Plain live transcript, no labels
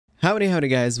Howdy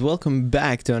guys, welcome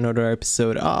back to another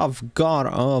episode of God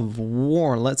of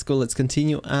War. Let's go, let's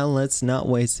continue, and let's not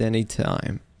waste any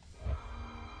time.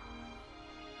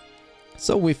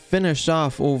 So we finished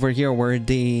off over here where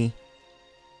they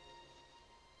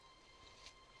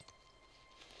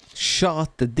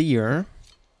shot the deer.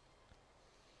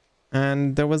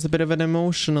 And there was a bit of an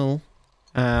emotional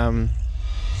oh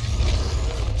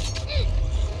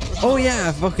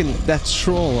yeah, fucking that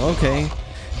troll, okay.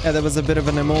 Yeah, there was a bit of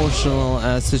an emotional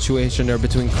situation there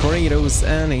between Kratos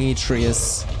and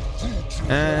Atreus.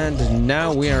 And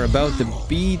now we are about to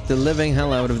beat the living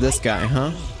hell out of this guy, huh?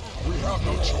 We have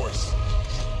no choice.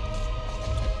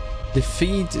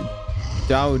 Defeat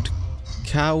Dowd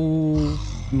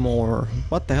Cowmore.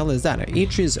 What the hell is that?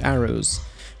 Atreus arrows.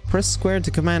 Press square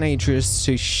to command Atreus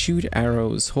to shoot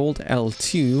arrows. Hold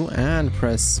L2 and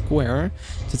press square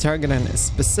to target a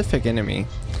specific enemy.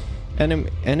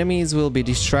 Enemies will be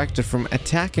distracted from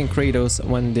attacking Kratos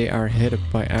when they are hit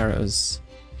by arrows.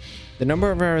 The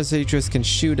number of arrows Atreus can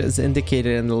shoot is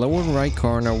indicated in the lower right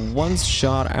corner. Once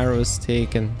shot, arrows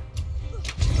taken.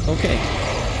 Okay.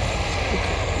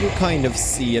 You kind of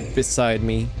see it beside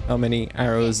me, how many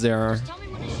arrows there are.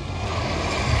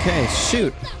 Okay,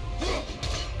 shoot.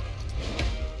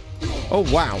 Oh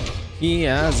wow, he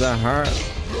has a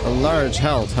large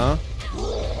health, huh?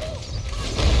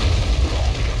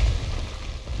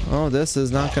 Oh, this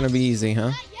is not gonna be easy,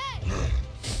 huh?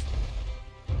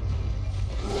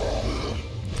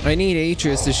 I need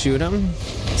Atreus to shoot him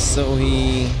so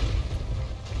he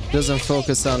doesn't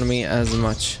focus on me as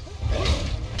much.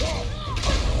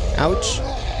 Ouch.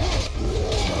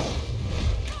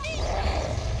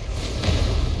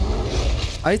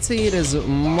 I'd say it is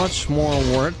much more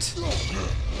worth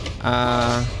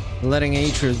letting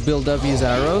Atreus build up his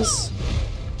arrows.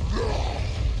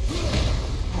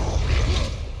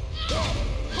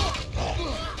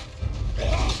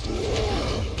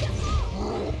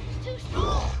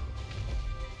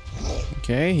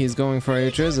 Okay, he's going for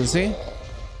Atreus, is he?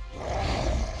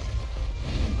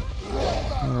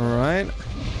 Alright.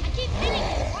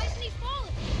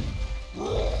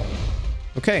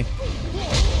 Okay.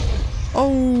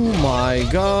 Oh my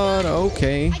god,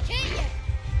 okay.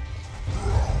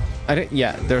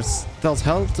 Yeah, there's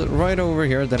health right over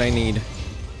here that I need.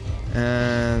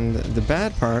 And the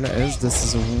bad part is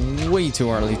this is way too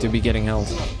early to be getting health.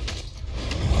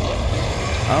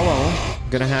 Oh well.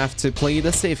 Gonna have to play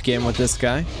the safe game with this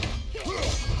guy.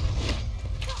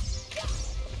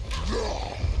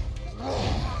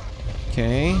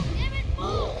 Okay.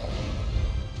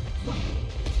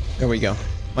 There we go.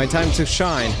 My time to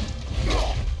shine.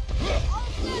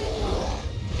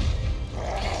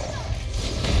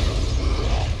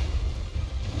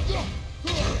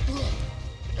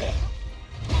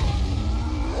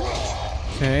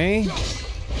 Okay.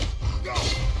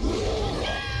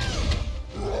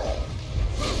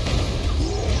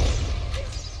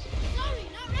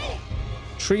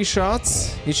 Three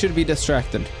shots. He should be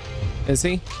distracted. Is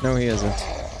he? No, he isn't.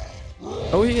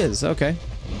 Oh, he is. Okay.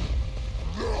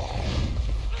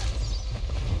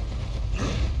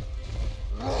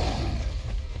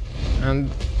 And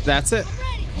that's it.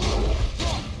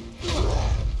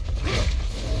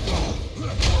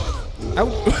 Ow.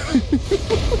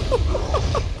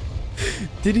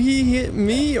 Did he hit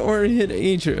me or hit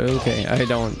Atreus? Okay,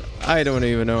 I don't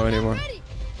even know anymore.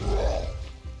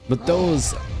 But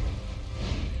those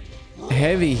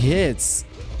heavy hits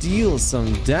deal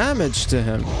some damage to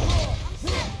him.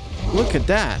 Look at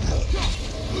that.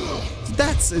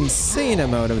 That's insane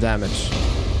amount of damage.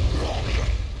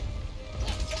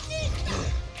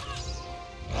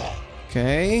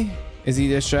 Okay. Is he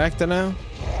distracted now?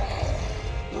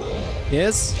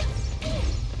 Yes.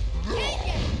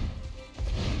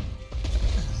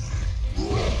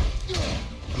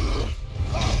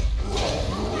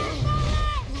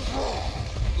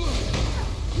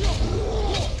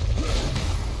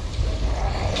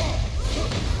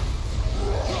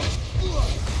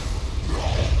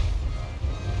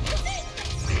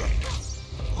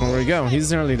 There we go.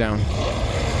 He's nearly down.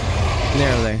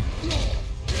 Nearly.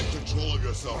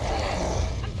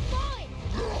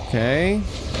 Okay.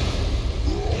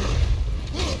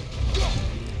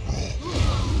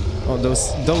 Oh,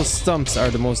 those stumps are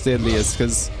the most deadliest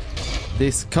because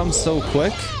they come so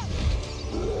quick.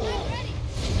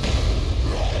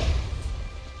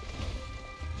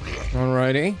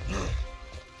 Alrighty.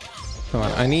 Come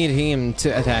on, I need him to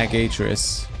attack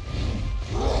Atreus.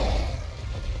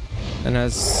 And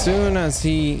as soon as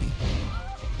he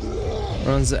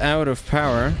runs out of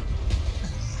power,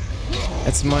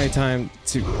 it's my time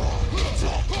to...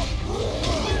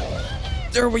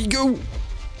 There we go!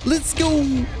 Let's go!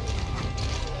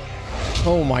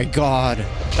 Oh my god,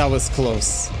 that was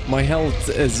close. My health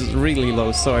is really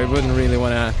low, so I wouldn't really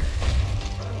want to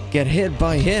get hit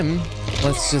by him,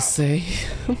 let's just say.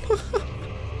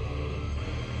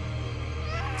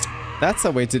 That's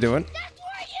a way to do it. That's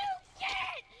what you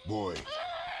get! Boy,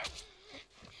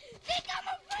 Think I'm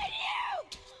afraid of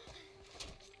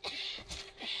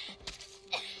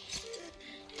you!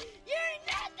 You're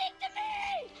nothing to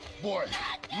me! boy,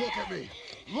 look at me.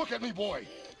 Look at me, boy.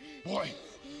 Boy,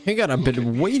 He got a bit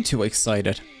way too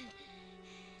excited.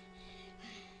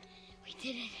 We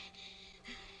did it.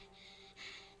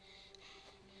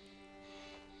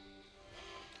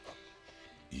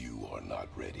 you are not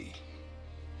ready.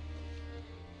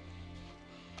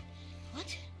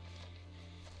 What?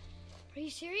 Are you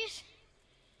serious?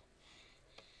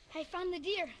 I found the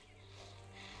deer.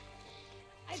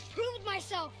 I proved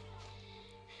myself.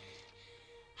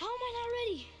 How am I not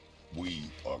ready? We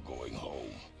are going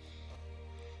home.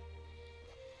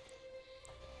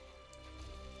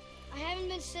 I haven't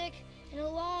been sick in a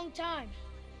long time.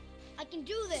 I can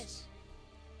do this.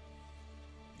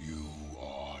 You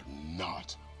are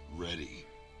not ready.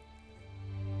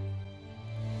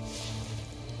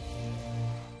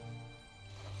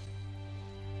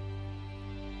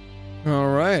 All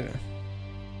right.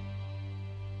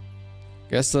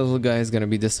 Guess the little guy is gonna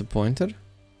be disappointed.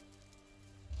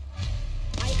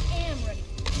 I am ready.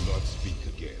 Do not speak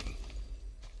again.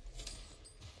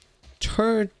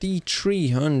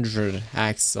 3,300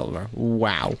 hack silver.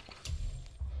 Wow.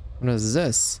 What is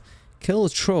this? Kill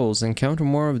trolls. Encounter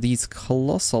more of these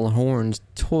colossal horned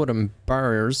totem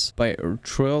barriers by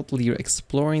thoroughly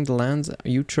exploring the lands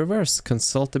you traverse.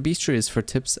 Consult the bestiaries for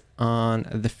tips on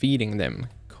defeating them.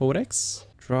 Codex?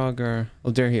 Draugr. Oh,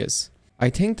 there he is. I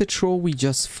think the troll we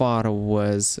just fought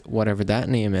was whatever that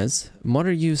name is.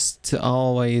 Mother used to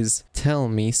always tell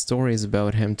me stories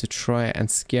about him to try and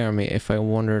scare me if I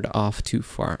wandered off too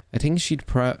far. I think she'd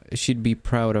be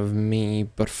proud of me,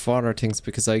 but father thinks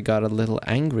because I got a little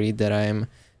angry that I'm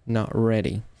not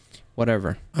ready.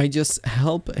 Whatever. I just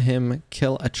help him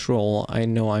kill a troll. I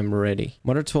know I'm ready.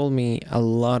 Mother told me a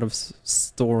lot of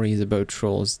stories about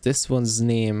trolls. This one's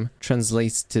name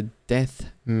translates to death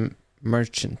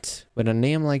merchant. With a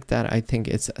name like that, I think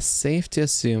it's safe to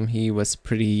assume he was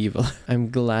pretty evil. I'm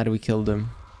glad we killed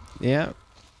him. Yeah.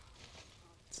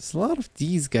 There's a lot of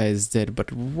these guys dead,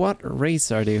 but what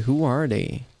race are they? Who are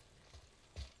they?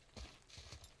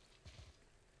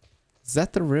 Is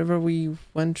that the river we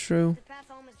went through? The path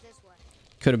home is this way.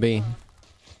 Could it be?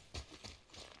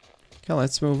 Okay,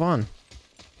 let's move on.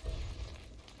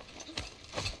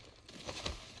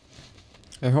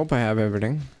 I hope I have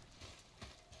everything.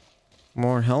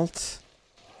 More health.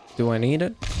 Do I need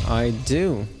it? I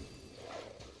do.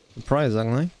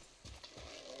 Surprisingly.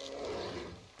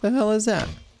 The hell is that?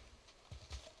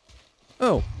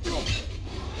 Oh.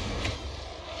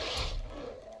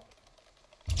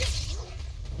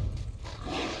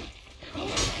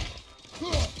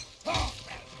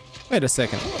 Wait a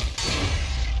second.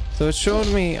 So it showed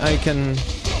me I can...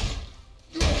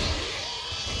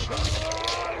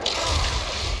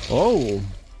 Oh.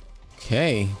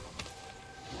 Okay.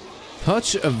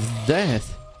 Touch of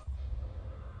death.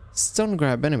 Stun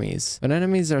grab enemies. When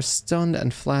enemies are stunned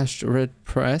and flashed red,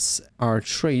 press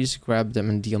R3 to grab them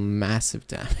and deal massive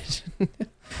damage.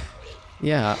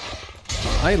 Yeah.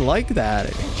 I like that.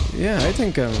 Yeah, I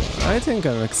think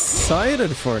I'm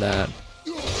excited for that.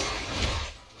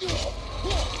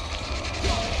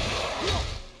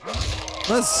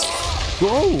 Let's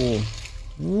go.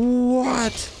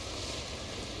 What?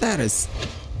 That is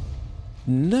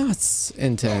nuts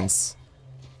intense.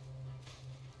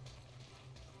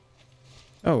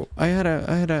 Oh, I had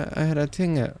a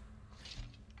thing.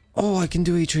 Oh, I can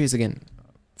do Atreus again.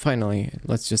 Finally,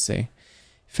 let's just say.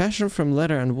 Fashioned from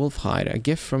leather and wolf hide, a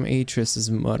gift from Atreus'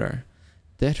 mother.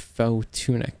 Dead foe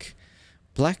tunic.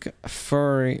 Black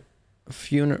furry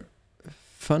funerary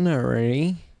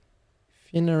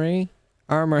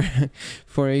armor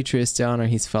for Atreus to honor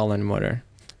his fallen mother.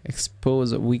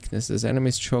 Expose weaknesses.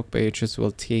 Enemies struck by Atreus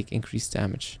will take increased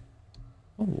damage.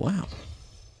 Oh wow.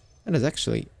 That is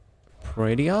actually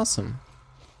pretty awesome.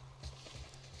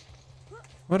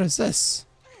 What is this?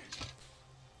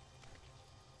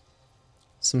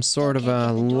 Some sort of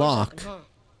a lock.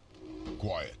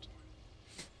 Quiet.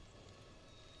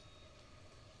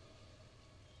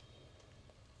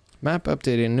 Map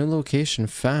updated. New location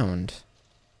found.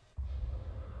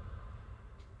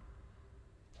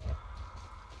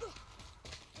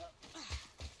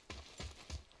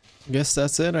 Guess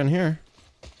that's it in here.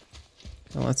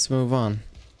 Now let's move on.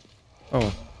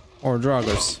 Oh, or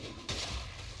Draugrs.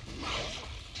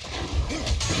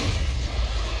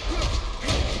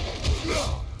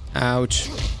 Ouch.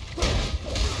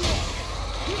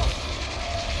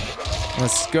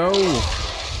 Let's go.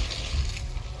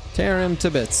 Tear him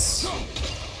to bits.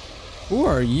 Who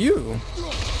are you?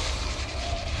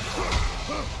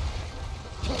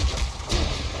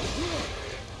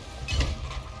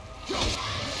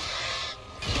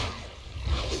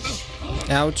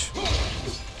 Ouch.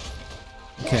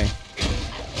 Okay.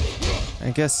 I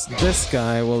guess this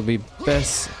guy will be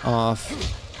best off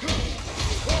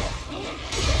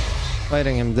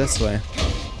fighting him this way.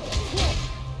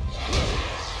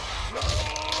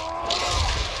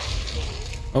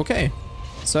 Okay.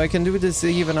 So I can do this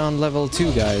even on level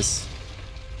 2, guys.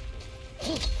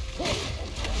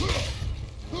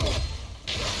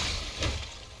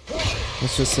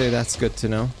 Let's just say that's good to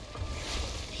know.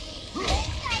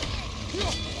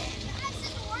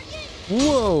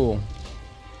 Whoa!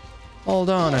 Hold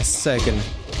on a second.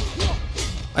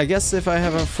 I guess if I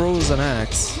have a frozen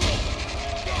axe,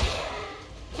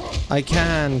 I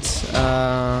can't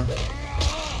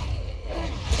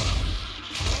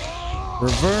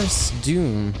reverse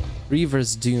doom,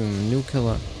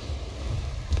 nuclear. I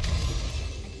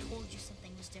told you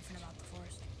something was different about the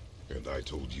forest. And I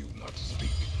told you not to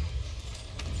speak.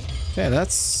 Okay,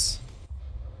 that's...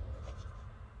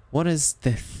 What is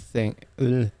this thing?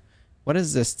 Ugh. What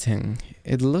is this thing?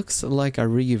 It looks like a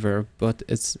reaver, but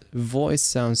its voice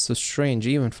sounds so strange,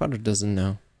 even Father doesn't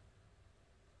know.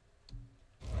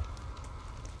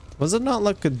 Was it not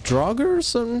like a Draugr or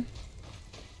something?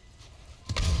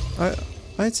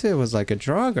 I'd say it was like a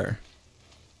Draugr.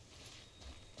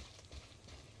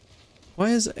 Why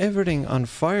is everything on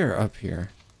fire up here?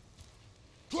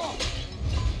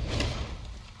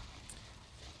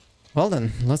 Well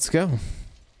then, let's go.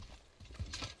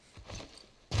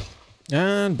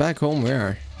 And back home we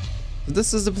are.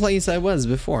 This is the place I was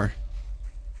before.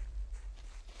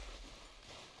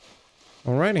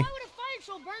 Alrighty. Why would a fire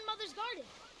troll burn Mother's garden?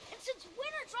 And since when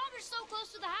are Draugr so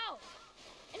close to the house?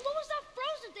 And what was that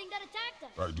frozen thing that attacked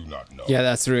us? I do not know. Yeah,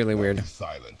 that's really weird. Be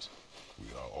silent. We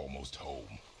are almost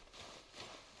home.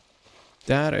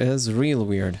 That is real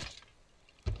weird.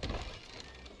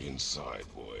 Inside,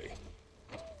 boy.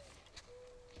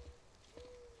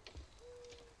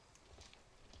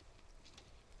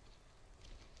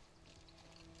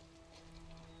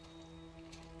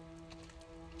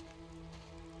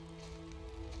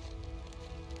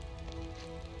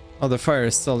 Oh, the fire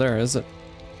is still there, is it?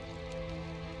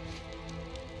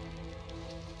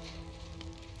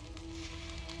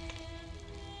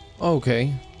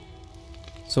 Okay.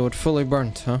 So it fully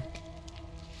burnt, huh?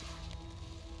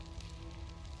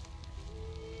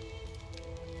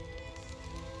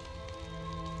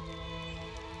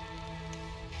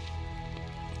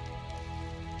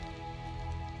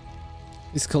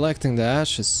 He's collecting the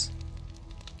ashes.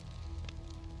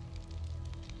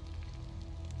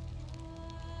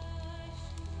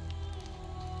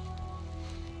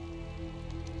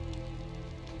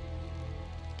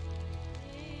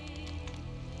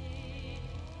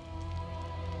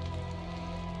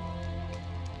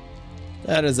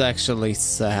 That is actually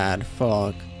sad.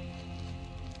 Fuck.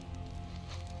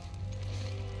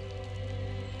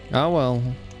 Oh well.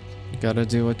 You gotta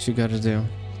do what you gotta do.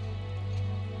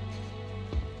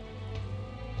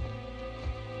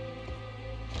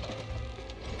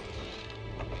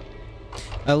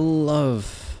 I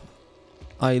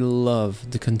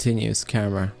love the continuous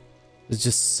camera. It's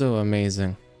just so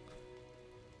amazing.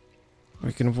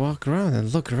 We can walk around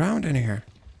and look around in here.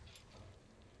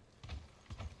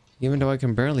 Even though I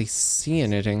can barely see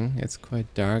anything, it's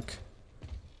quite dark.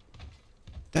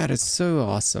 That is so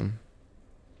awesome.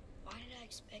 Why did I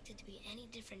expect it to be any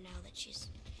different now that she's...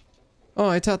 Oh,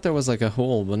 I thought there was like a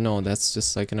hole, but no, that's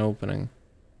just like an opening.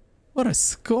 What a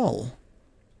skull.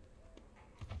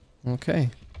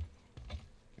 Okay.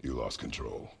 You lost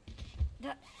control.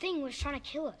 That thing was trying to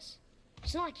kill us.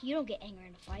 It's not like you don't get anger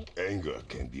in a fight. Anger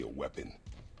can be a weapon.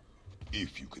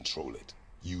 If you control it,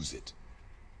 use it.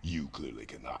 You clearly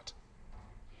cannot.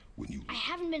 When you... I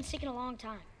haven't been sick in a long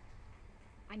time.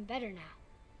 I'm better now.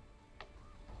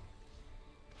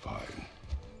 Fine.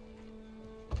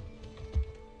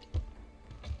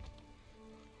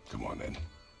 Come on then.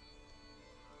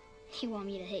 You want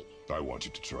me to hit you? I want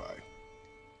you to try.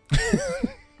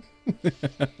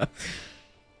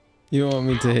 You want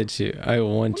me to hit you? I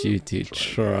want you to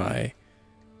try.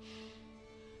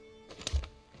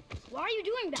 Why are you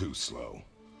doing that? Too slow.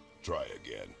 Try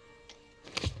again.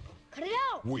 Cut it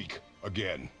out! Weak.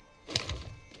 Again.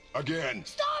 Again.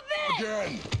 Stop it!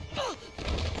 Again.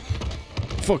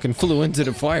 Fucking flew into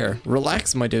the fire.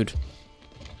 Relax, my dude.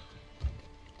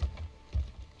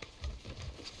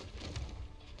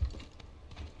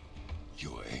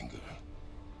 Your anger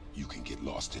get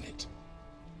lost in it.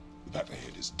 The path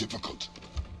ahead is difficult.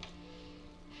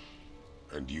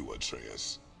 And you,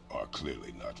 Atreus, are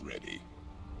clearly not ready.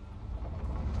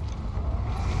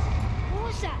 What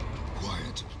was that?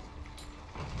 Quiet.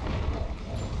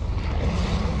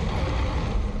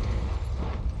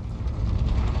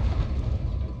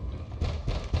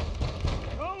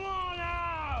 Come on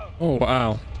out! Oh,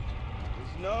 wow.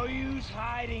 There's no use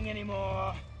hiding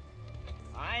anymore.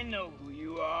 I know who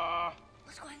you are.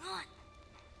 What's going on?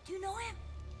 Do you know him?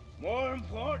 More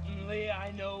importantly,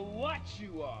 I know what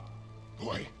you are.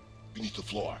 Boy, beneath the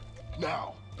floor.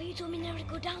 Now. But you told me never to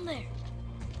go down there.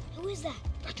 Who is that?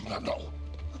 I do not know.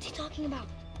 What's he talking about?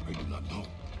 I do not know.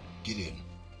 Get in.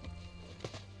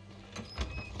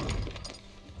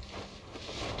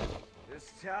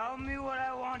 Just tell me what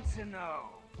I want to know.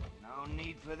 No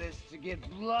need for this to get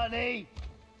bloody.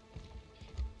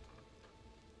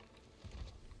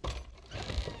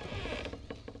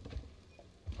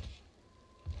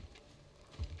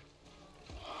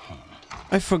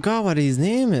 I forgot what his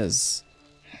name is.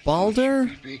 Balder?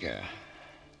 Bigger.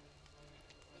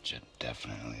 But you're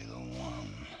definitely the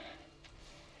one.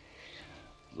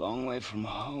 Long way from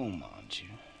home, aren't you?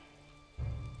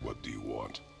 What do you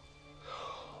want?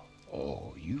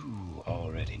 Oh, you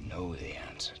already know the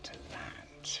answer to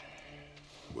that.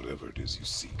 Whatever it is you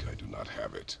seek, I do not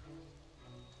have it.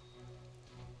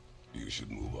 You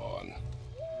should move on.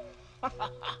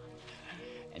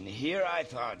 And here I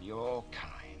thought your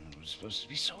kind was supposed to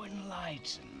be so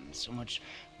enlightened, so much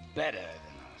better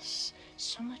than us,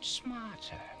 so much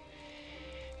smarter.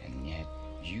 And yet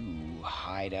you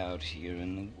hide out here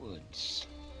in the woods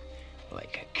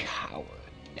like a coward.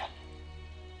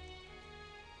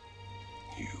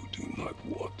 You do not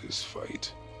want this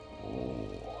fight. Oh,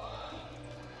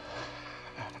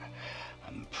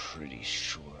 I'm pretty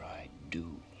sure I do.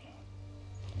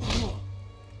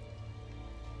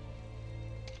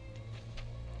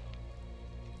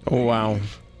 Oh, wow.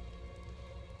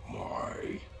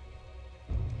 My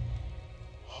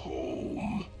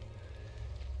home.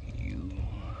 You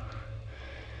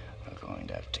are going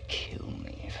to have to kill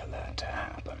me for that to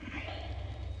happen.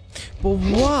 But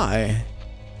why?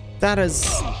 That is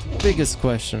the biggest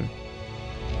question.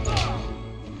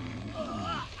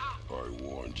 I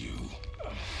warned you.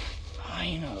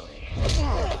 Finally.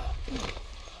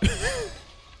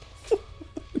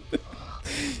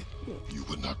 You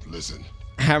would not listen.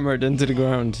 Hammered into the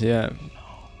ground, yeah.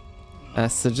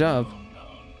 That's the job.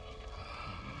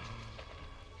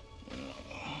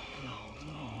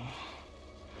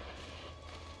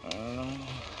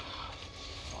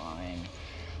 Fine.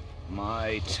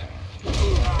 My turn.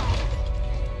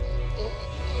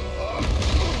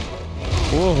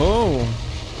 Whoa!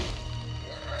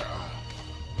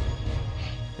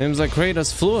 Seems like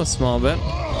Kratos flew a small bit.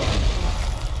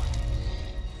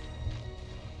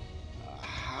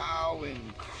 How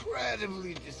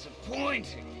incredibly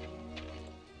disappointing.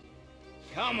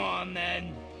 Come on,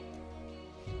 then.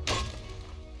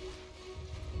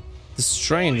 The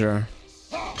stranger.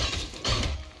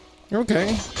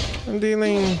 Okay, I'm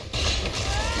dealing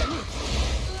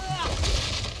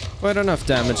quite enough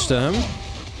damage to him.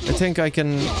 I think I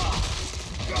can...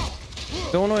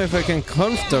 Don't know if I can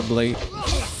comfortably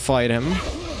fight him.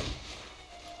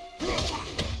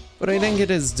 But I think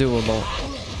it is doable.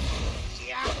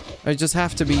 I just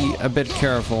have to be a bit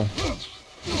careful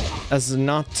as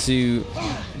not to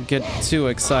get too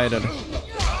excited.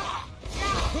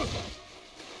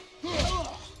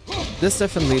 This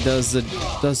definitely does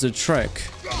the trick.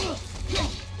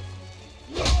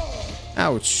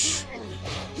 Ouch.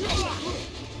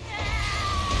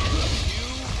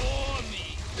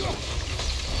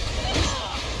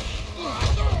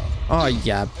 Oh,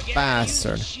 yeah,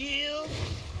 bastard.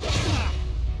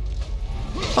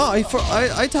 Oh, I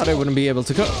thought I wouldn't be able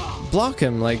to block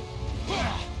him, like...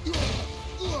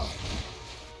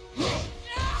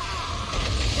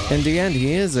 In the end,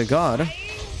 he is a god.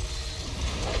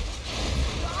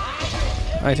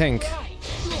 I think.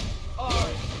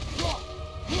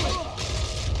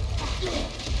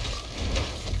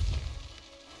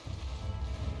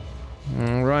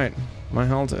 Alright, my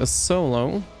health is so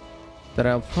low that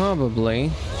I'll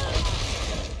probably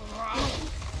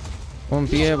won't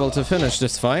be able to finish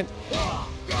this fight.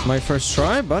 My first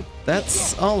try, but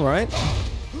that's alright.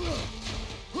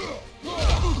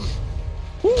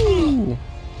 Woo!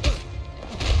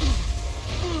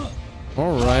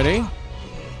 Alrighty.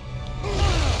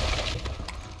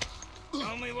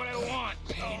 Tell me what I want.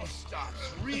 Pain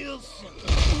stops real soon.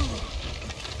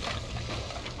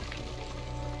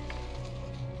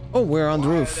 Oh, we're on the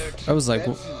roof. I was like,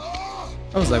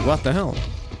 what the hell?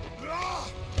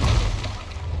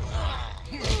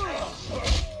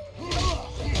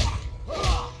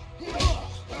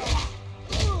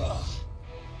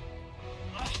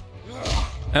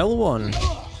 L1.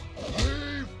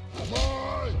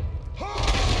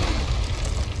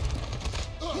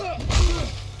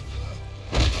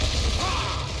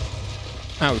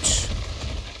 Ouch.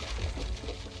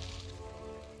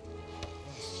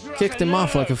 Kicked him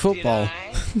off like a football.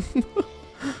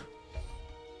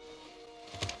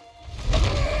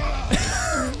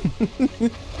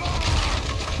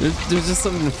 There's just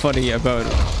something funny about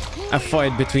a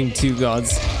fight between two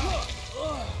gods.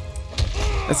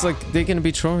 It's like they can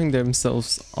be throwing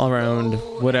themselves around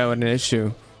without an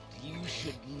issue. You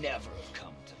should never have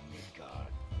come to Midgard.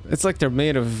 It's like they're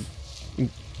made of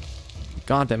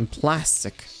goddamn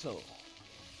plastic. So,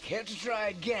 care to try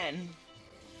again?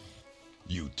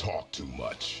 You talk too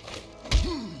much.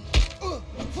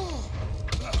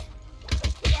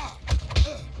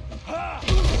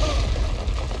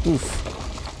 Oof.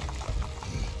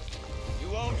 You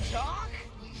won't talk?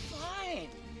 Fine.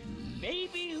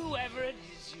 Maybe whoever it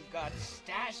is you got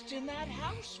stashed in that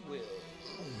house will.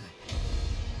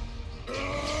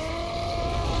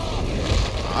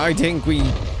 I think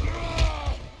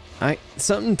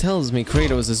something tells me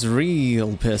Kratos is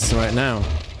real pissed right now.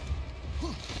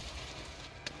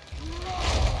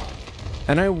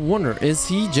 And I wonder, is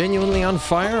he genuinely on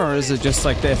fire or is it just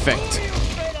like the effect?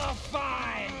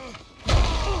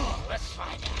 Let's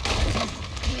find out.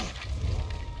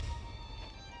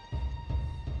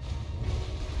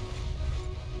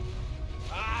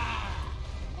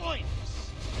 Points.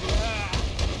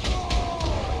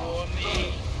 For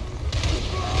me.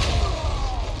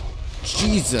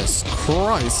 Jesus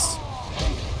Christ.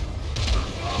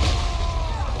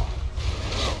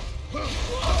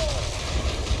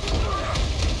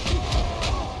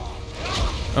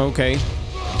 Okay.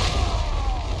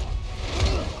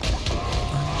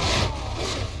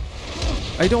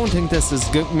 I don't think this is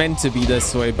meant to be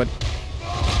this way, but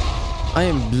I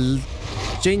am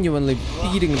genuinely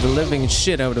beating the living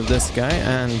shit out of this guy,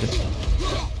 and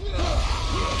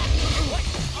What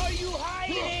are you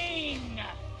hiding?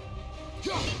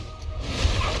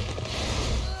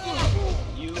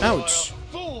 You ouch. are a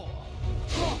fool.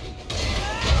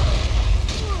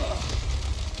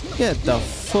 Get the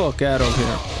fuck out of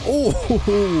here. Oh,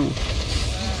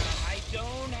 I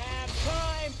don't have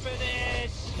time for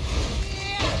this.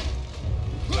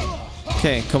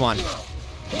 okay, come on.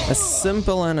 As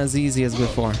simple and as easy as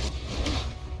before.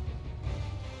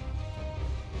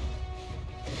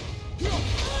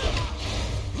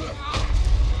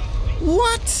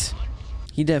 What?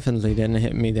 He definitely didn't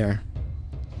hit me there.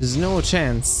 There's no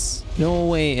chance. No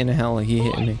way in hell he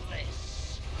hit me.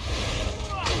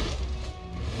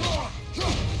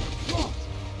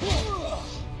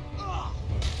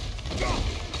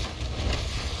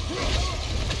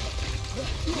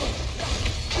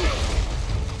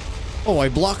 Oh, I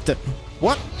blocked it.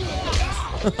 What?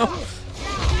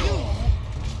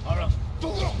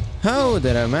 How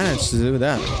did I manage to do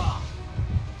that?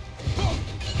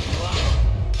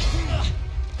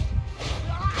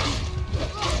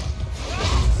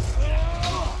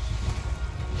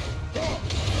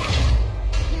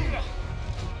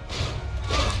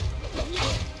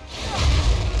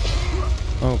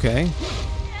 Okay. I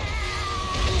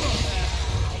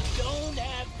don't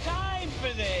have time for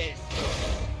this.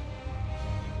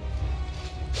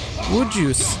 Would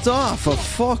you stop, for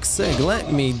fuck's sake?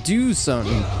 Let me do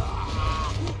something.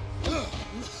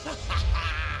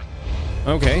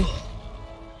 Okay.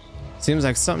 Seems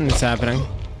like something's happening.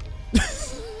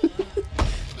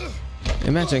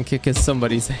 Imagine kicking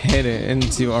somebody's head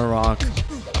into a rock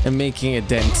and making a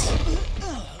dent.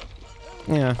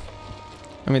 Yeah.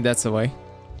 I mean, that's the way.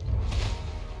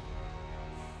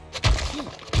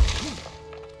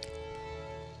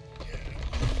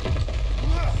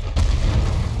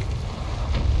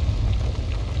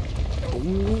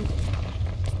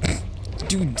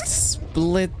 Dude,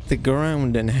 split the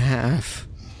ground in half.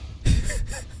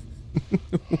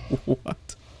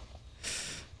 What?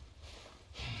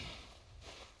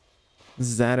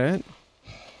 Is that it?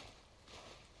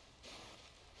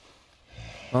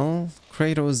 Well,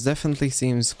 Kratos definitely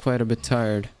seems quite a bit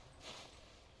tired.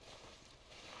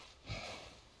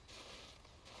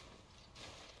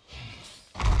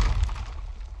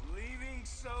 Leaving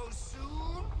so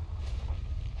soon?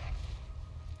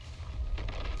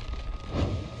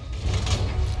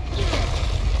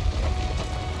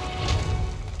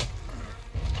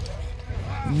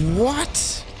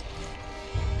 What?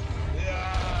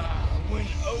 When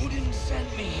Odin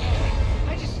sent me here,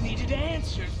 I just needed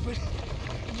answers, but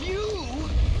you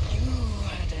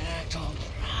had to act all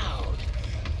proud.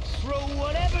 Throw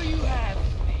whatever you have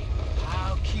at me.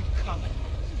 I'll keep coming.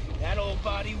 That old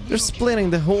body will They're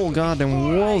splitting the whole goddamn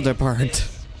world apart.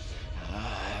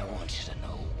 I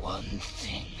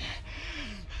thing.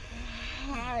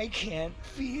 I can't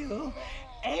feel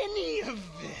any of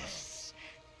this.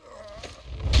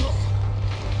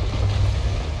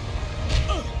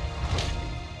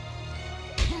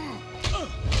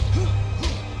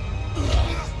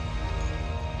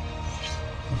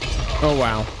 Oh,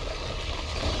 wow.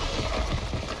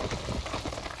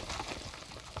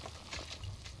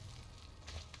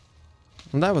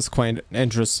 That was quite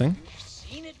interesting. You've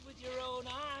seen it with your own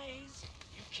eyes.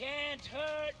 You can't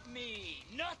hurt me.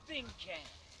 Nothing can.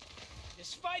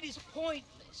 This fight is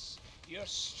pointless. Your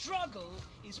struggle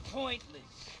is pointless.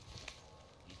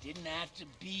 You didn't have to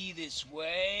be this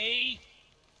way.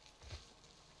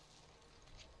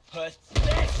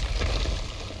 Pathetic.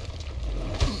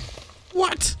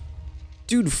 What?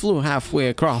 Dude flew halfway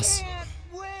across. Can't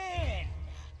win.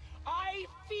 I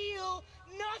feel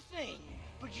nothing.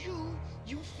 But you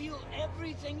feel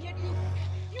everything, yet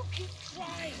you keep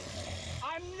trying.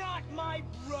 I'm not my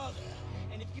brother.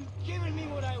 And if you've given me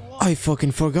what I want, I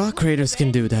fucking forgot Kratos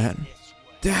can do that.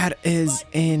 That is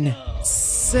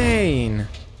insane.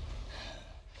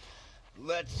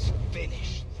 let's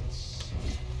finish this.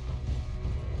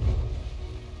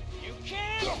 You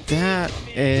can't. That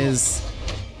is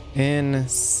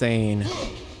insane.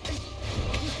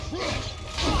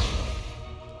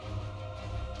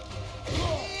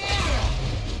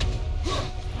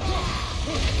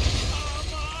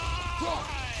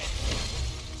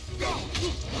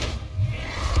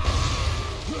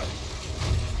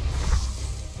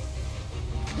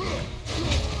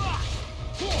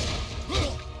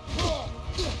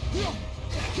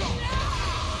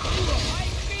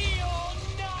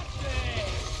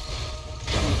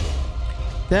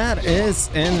 That is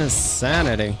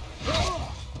insanity.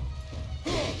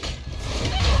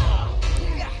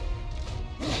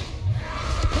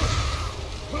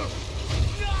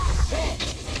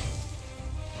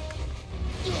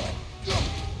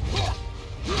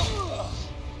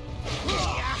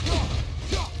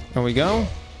 There we go.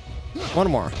 One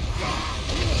more.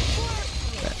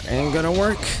 That ain't gonna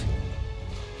work.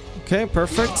 Okay,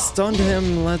 perfect. Stunned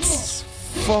him. Let's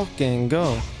fucking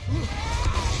go.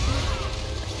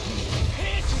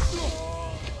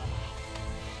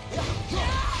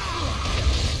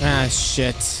 Ah,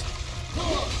 shit.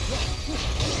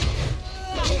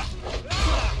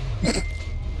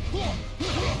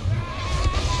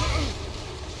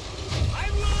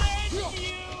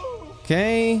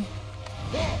 Okay.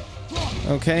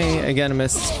 Okay, again,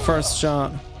 missed first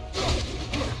shot.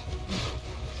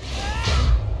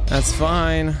 That's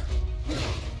fine.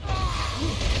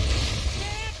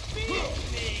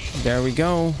 There we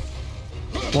go.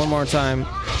 One more time.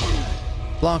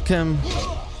 Block him.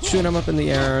 Shoot him up in the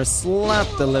air, slap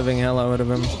the living hell out of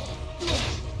him.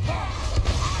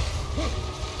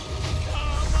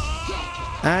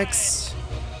 Axe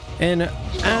in,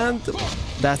 and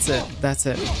that's it. That's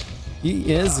it.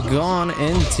 He is gone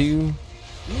into.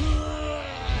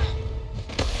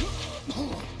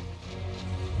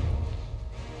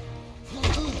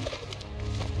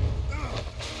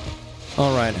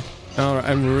 All right. All right.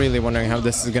 I'm really wondering how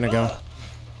this is gonna go.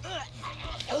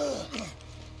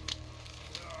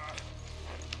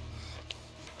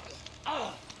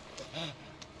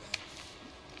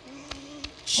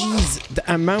 Jeez,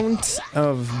 the amount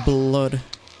of blood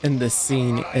in this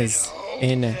scene is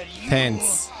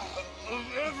intense. Of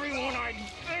everyone I'd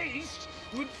faced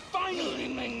would finally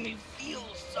make me feel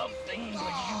something,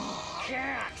 but you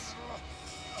can't.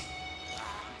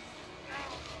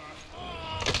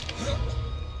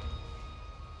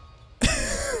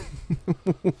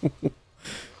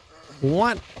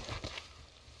 What?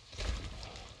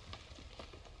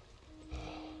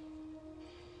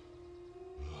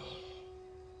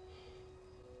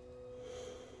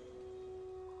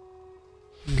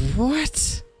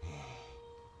 What?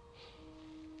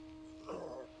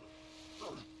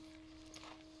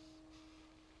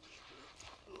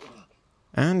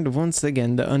 And once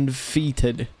again, the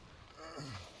undefeated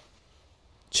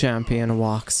champion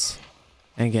walks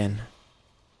again.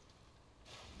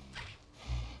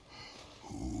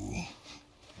 Who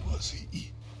was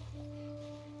he?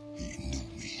 He knew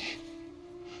me.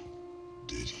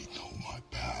 Did he know my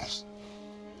past?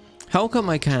 How come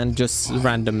I can't just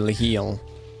randomly heal?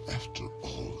 After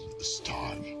all this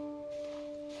time.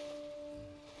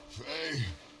 Faye,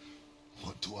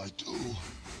 what do I do?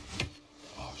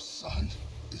 Our son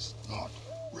is not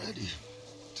ready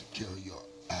to carry your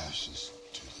ashes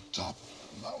to the top of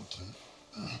the mountain.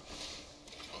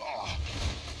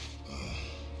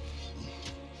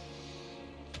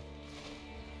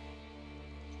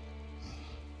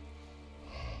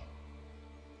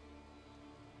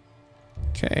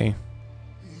 Okay.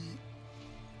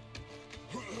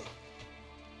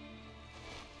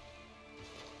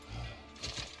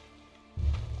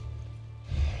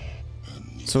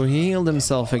 So he healed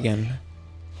himself again.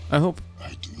 I hope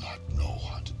I do not know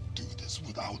how to do this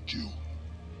without you.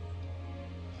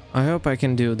 I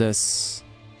can do this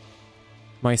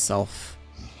myself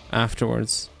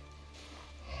afterwards.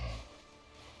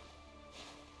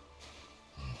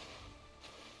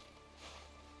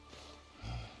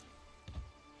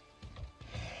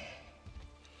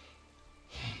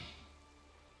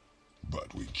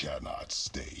 But we cannot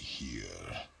stay here.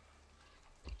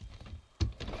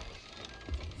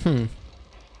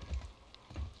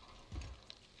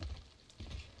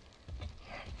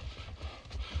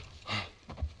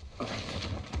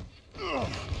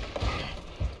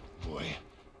 Boy.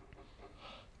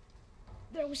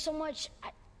 There was so much.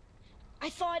 I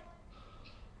thought.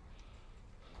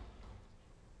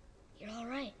 You're all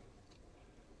right.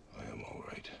 I am all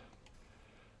right.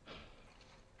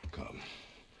 Come.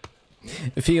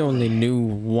 If he only knew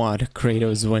what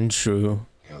Kratos went through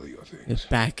Gather your things.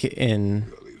 back in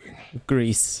We are leaving.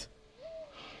 Greece.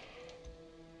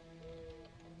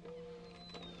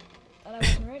 Thought I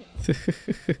wasn't ready.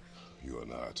 You are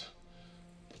not.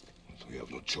 We have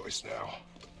no choice now.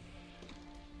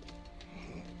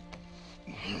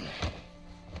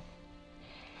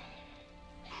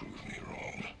 Prove me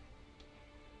wrong.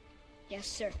 Yes,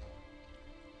 sir.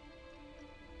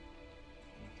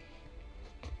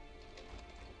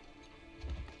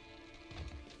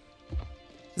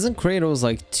 Isn't Kratos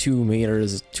like 2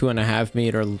 meters, 2.5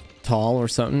 meter tall or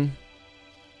something?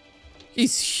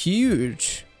 He's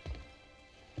huge.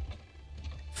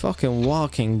 Fucking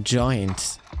walking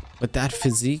giant. With that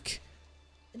physique.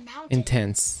 The mountain.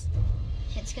 Intense.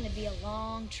 It's gonna be a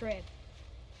long trip.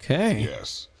 Okay.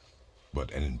 Yes,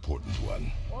 but an important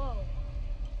one. Whoa.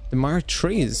 The marked What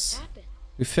trees. happened?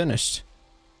 We finished.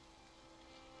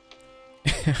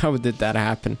 How did that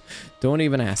happen? Don't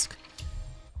even ask.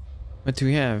 What do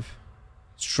we have?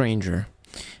 Stranger.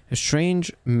 A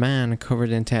strange man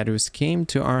covered in tattoos came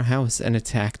to our house and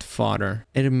attacked father.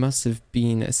 It must have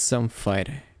been some fight.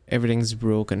 Everything's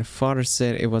broken. Father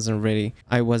said it wasn't ready.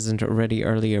 I wasn't ready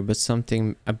earlier, but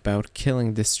something about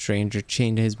killing this stranger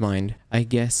changed his mind. I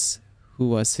guess. Who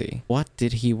was he? What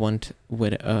did he want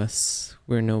with us?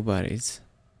 We're nobodies.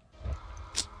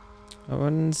 I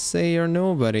wouldn't say you're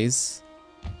nobodies.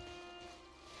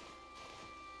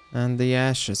 And the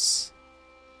ashes.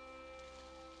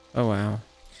 Oh wow.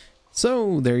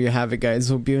 So there you have it, guys.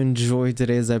 Hope you enjoyed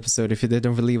today's episode. If you did,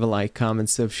 don't forget to leave a like, comment,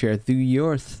 sub, share, do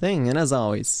your thing. And as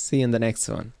always, see you in the next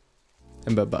one.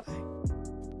 And bye bye.